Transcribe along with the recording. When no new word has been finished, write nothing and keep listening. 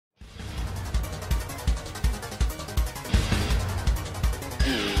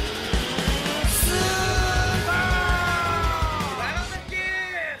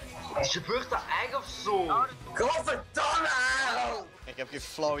Gebeurt dat echt of zo? Godverdomme! Ik heb geen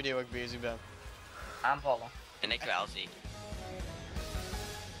flauw idee waar ik bezig ben. Aanvallen. En ik wel zie.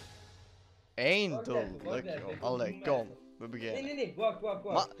 Eindelijk, joh. Allee, kom. We beginnen. Nee,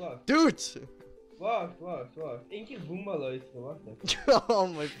 wacht. Dude! Wacht. Eén keer boomba luisteren, wacht even.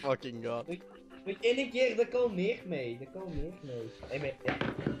 Oh my fucking god. Nog één keer, dat kalmeert mij. Ik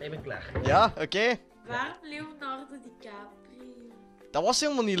ben klaar. Ja, oké. Waarom Leonardo DiCaprio? Dat was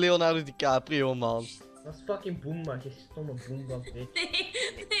helemaal niet Leonardo DiCaprio, man. Dat is fucking boomba, je stomme boomba. Nee.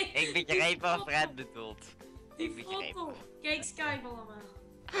 Ik begrijp wat Fred bedoelt. Die Ik begrijp foto. Kijk Skype allemaal.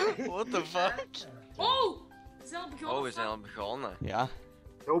 What the fuck? Oh! We zijn al begonnen. Oh, we zijn al begonnen. Ja.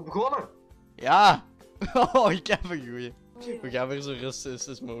 Zo begonnen. Ja. Oh, ik heb een goeie. We gaan weer zo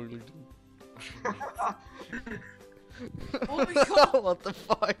racistisch mogelijk doen. Oh mijn god. What the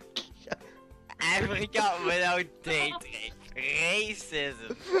fuck? Afrika without date rape.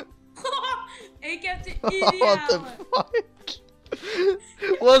 Racism. Ik heb de What the ideale. fuck?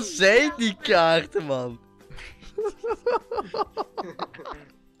 Wat zijn die kaarten, man?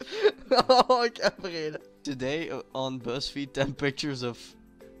 Oh, ik heb er een. Today on BuzzFeed 10 pictures of...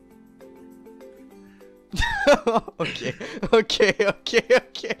 Oké.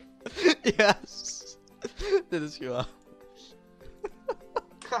 Yes. Dit is gewoon.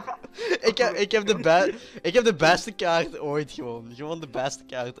 ik heb de beste kaart ooit gewoon. Gewoon de beste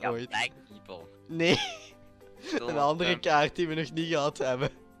kaart Ja, ooit. black people. Nee. Een andere kaart die we nog niet gehad hebben.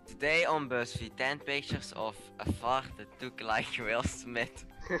 Today on BuzzFeed 10 pictures of a fart that look like Will Smith.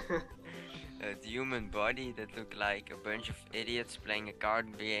 The human body that look like a bunch of idiots playing a card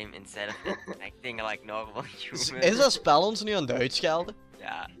game instead of acting like normal humans. Is dat spel ons nu aan het uitschelden?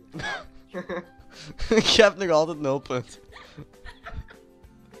 Ja. Ik heb nog altijd 0 punt.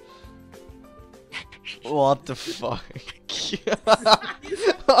 What the fuck?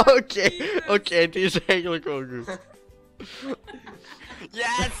 Oké, die is eigenlijk wel goed.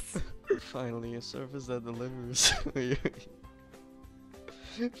 Yes! Finally, a service that delivers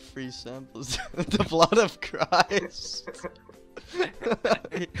free samples. The blood of Christ.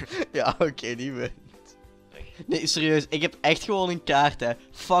 Ja, oké, die wint. Nee, serieus, ik heb echt gewoon een kaart, hè.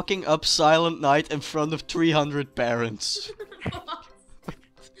 Fucking up Silent Night in front of 300 parents.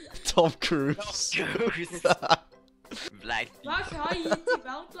 Tom Cruise. Blijf. Wacht, ga je die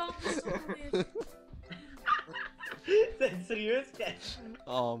wel klappen? Zijn serieus, kijk.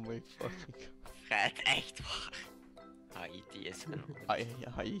 Oh my fucking god. Fred, echt waar. Haiti is een...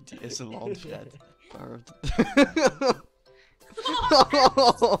 Haiti is een land, Fred.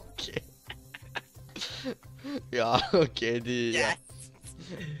 Oké. Ja, oké, die... Ja.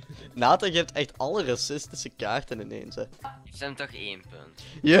 Nathan, je hebt echt alle racistische kaarten ineens, hè. Je hebt toch 1 punt.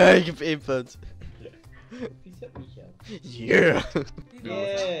 Ja, ik heb 1 punt. Yeah.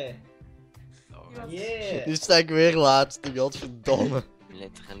 Yeah. Nu sta ik weer laatste, godverdomme.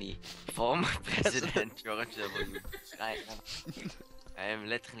 Literally. Former president George W. I am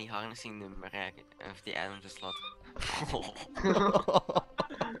literally harnessing the miracle of the Adam's slaughter.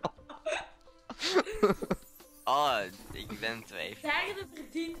 Oh, ik ben twijfel. Derde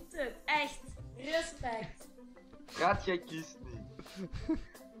verdient het. Echt. Respect. Raad, jij kiest niet.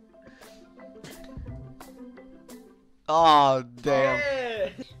 Oh, damn.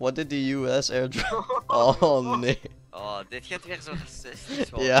 What did the US airdrop? Oh, nee. Oh, dit gaat weer zo racistisch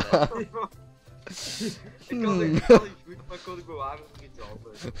worden. Ja. Ik kan het wel niet goed, maar kon ik bewaren voor iets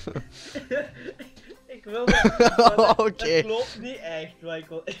anders. Ik wil dat. Oké. Dat klopt niet echt, maar ik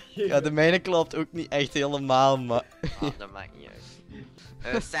wil. Ja, de mijne klopt ook niet echt helemaal, maar... Oh, dat maakt niet uit.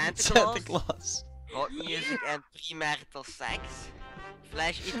 Santa Santa Claus, Claus. hot music and premarital sex,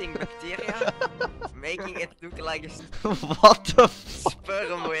 flesh eating bacteria, making it look like a What the fuck?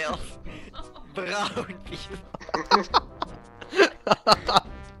 sperm whale, brown people.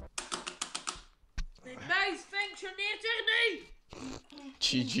 De muis functioneert weer niet.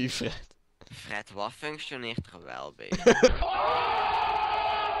 GG, Fred. Fred, wat functioneert er wel bij?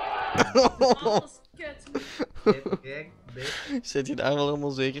 Alles kut. Zit je daar wel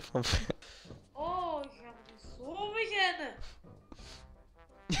helemaal zeker van, Fred? Oh, gaan we zo beginnen?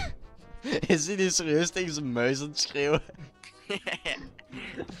 Is hij nu serieus tegen zijn muis aan het schreeuwen?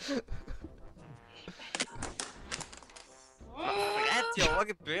 Fred, joh, wat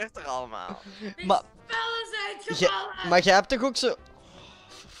gebeurt er allemaal? Mijn Maar- spel is uitgevallen. Maar jij hebt toch ook zo... Oh,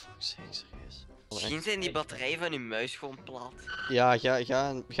 for fuck's sake, serieus. Misschien zijn die batterijen van uw muis gewoon plat. Ja,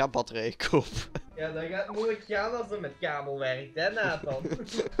 ga batterijen kopen. Ja, dat gaat moeilijk gaan als het met kabel werkt, hè, Nathan?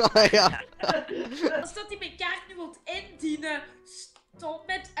 Ja. Als dat hij mijn kaart nu wilt indienen, stop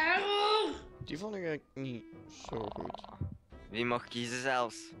met error. Die vond ik eigenlijk niet zo goed. Wie mag kiezen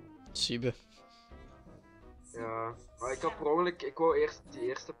zelfs? Siebe. Ja, maar ik had per ongeluk, ik wou eerst die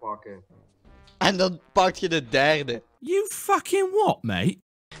eerste pakken. En dan pak je de derde. You fucking what, mate?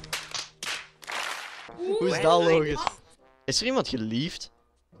 Hoe is dat logisch? Is er iemand geliefd?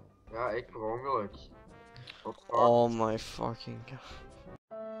 Ja, ik per ongeluk. Wat fuck? Oh my fucking god.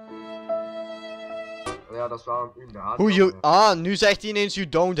 Ja, dat is wel een unaantal. Hoe you... Ah, nu zegt hij ineens you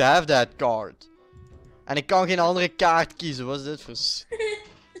don't have that card. En ik kan geen andere kaart kiezen. Wat is dit voor...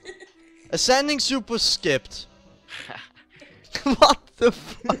 Ascending super skipped. What the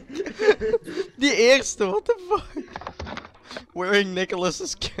fuck? Die eerste, what the fuck? Wearing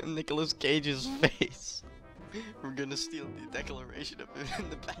Nicolas Cage's face. We're gonna steal the Declaration of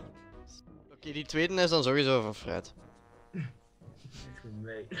Independence. Oké, die tweede is dan sowieso van Fred.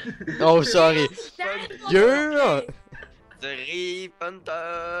 Nee. Oh, sorry. Yeah. 3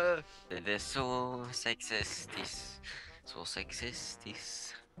 punten. Dit is zo seksistisch. Zo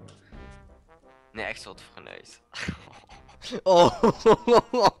seksistisch. Nee, echt zo te fornuis. Oh.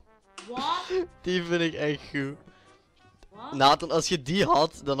 Wat? Die vind ik echt goed. Wat? Nathan, als je die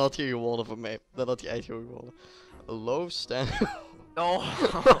had, dan had je gewonnen van mij. Dan had je echt gewoon gewonnen. Low stand. Oh.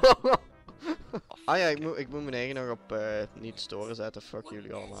 Ah ja, ik moet mijn eigen nog op niet storen zetten. Fuck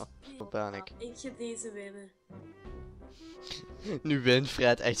jullie allemaal. Wat ben ik? Ik ga deze winnen. Nu wint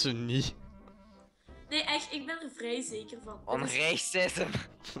Fred echt zo niet. Nee, echt, ik ben er vrij zeker van. On Dit is- racism.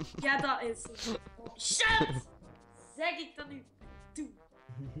 Ja, dat is het. Oh, shit! Zeg ik dat nu toe?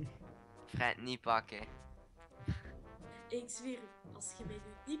 Fred niet pakken. Ik zweer u, als je mij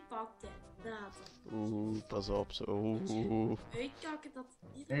nu niet pakt, hè, Nathan. Oeh, pas op zo. Oeh. Uitkakken dat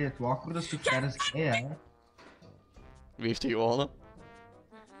niet. Hey, het wachtwoord is toch tijdens hè? Wie heeft er gewonnen?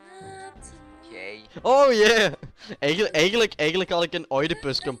 Nathan. Oké. Oh yeah! Eigenlijk had ik een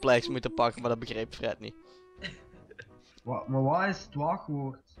Oedipus complex moeten pakken, maar dat begreep Fred niet. Maar wat is het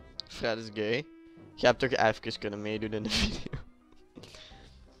wachtwoord? Fred is gay. Je hebt toch even kunnen meedoen in de video.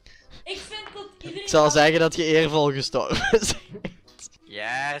 Ik vind dat iedereen... Ik zal zeggen dat je eervol gestorven bent.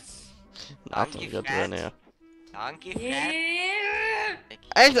 Yes. Nathan Dank je, gaat Fred. winnen, ja. Dank je, Fred. Yeah.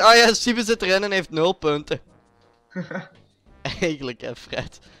 Echt? Oh ja, Siebe zit erin en heeft 0 punten. Eigenlijk hè,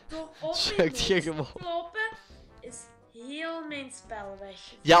 Fred. Door op Zuigt je mijn gewoon. kloppen is heel mijn spel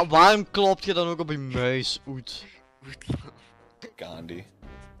weg. Ja, waarom klopt je dan ook op je muis, Oet? Gandhi.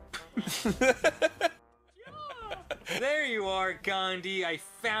 There you are, Gandhi. I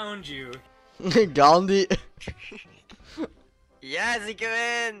found you. Gandhi. Yes, ik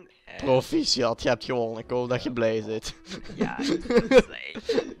win. Proficiat, je hebt gewonnen. Ik hoop dat je blij zit. Ja, blij.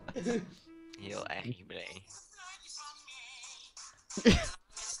 Heel erg blij.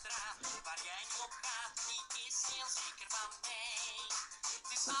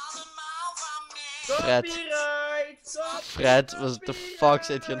 Fred. Fred, wat de fuck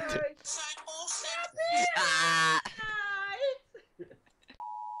zit je aan het doen? Ah.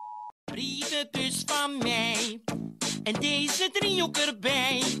 Brieven dus van mij. En deze driehoek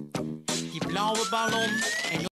erbij. Die blauwe ballon. En